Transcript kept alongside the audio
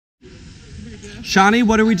Shawnee,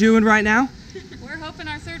 what are we doing right now? We're hoping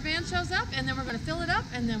our third van shows up, and then we're going to fill it up,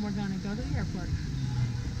 and then we're going to go to the airport.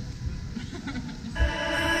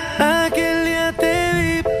 Aquel día te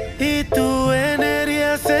vi y tu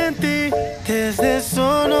energía sentí. Desde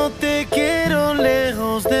eso no te quiero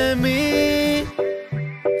lejos de mí.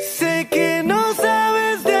 Sé que no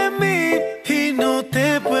sabes de mí y no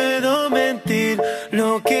te puedo mentir.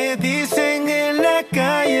 Lo que dicen en la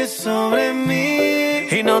calle sobre mí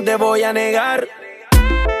y no te voy a negar.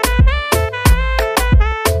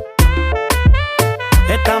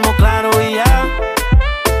 Estamos claros y ya.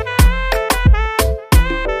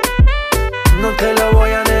 No te lo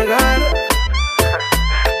voy a negar.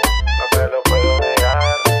 No te lo puedo negar.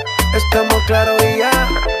 Estamos claros y ya.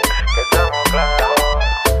 Que estamos claros.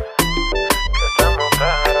 Que estamos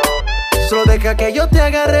claros. Solo deja que yo te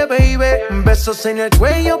agarre, baby. Besos en el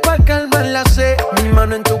cuello pa' calmar la sed. Mi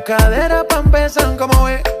mano en tu cadera pa' empezar, como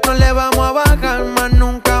ves. No le vamos a bajar más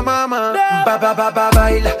nunca, mamá.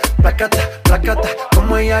 Baila, placata, placata.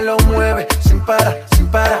 Como ella lo mueve, sin parar, sin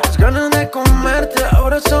parar. Las ganas de comerte,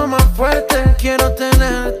 ahora son más fuertes. Quiero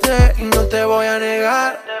tenerte y no te voy a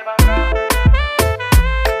negar.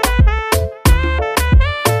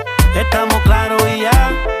 Estamos claros y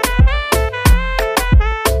ya.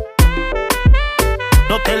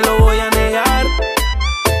 No te lo voy a negar.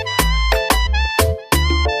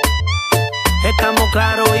 Estamos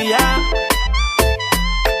claros y ya.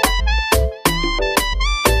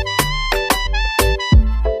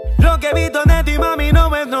 Lo que he visto de ti, mami,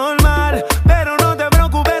 no es normal. Pero no te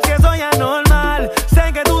preocupes que soy anormal.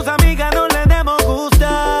 Sé que tus amigas no les debemos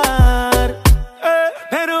gustar.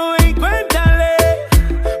 Pero ven, cuéntale,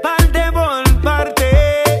 parte por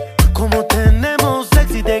parte. Como tenemos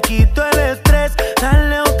sexy y te quito el estrés.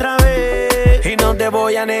 Dale otra vez y no te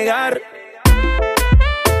voy a negar.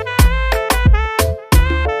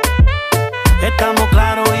 Estamos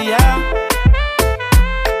claros y ya.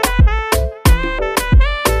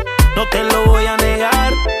 No te lo voy a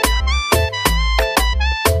negar.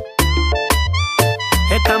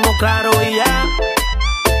 Estamos claros y ya.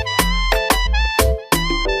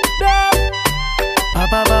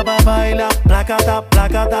 Baila, placata,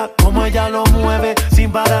 placata. Como ella lo mueve,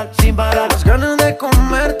 sin parar, sin parar. Las ganas de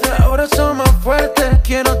comerte ahora son más fuertes.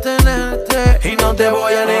 Quiero tenerte y no te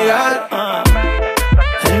voy a negar.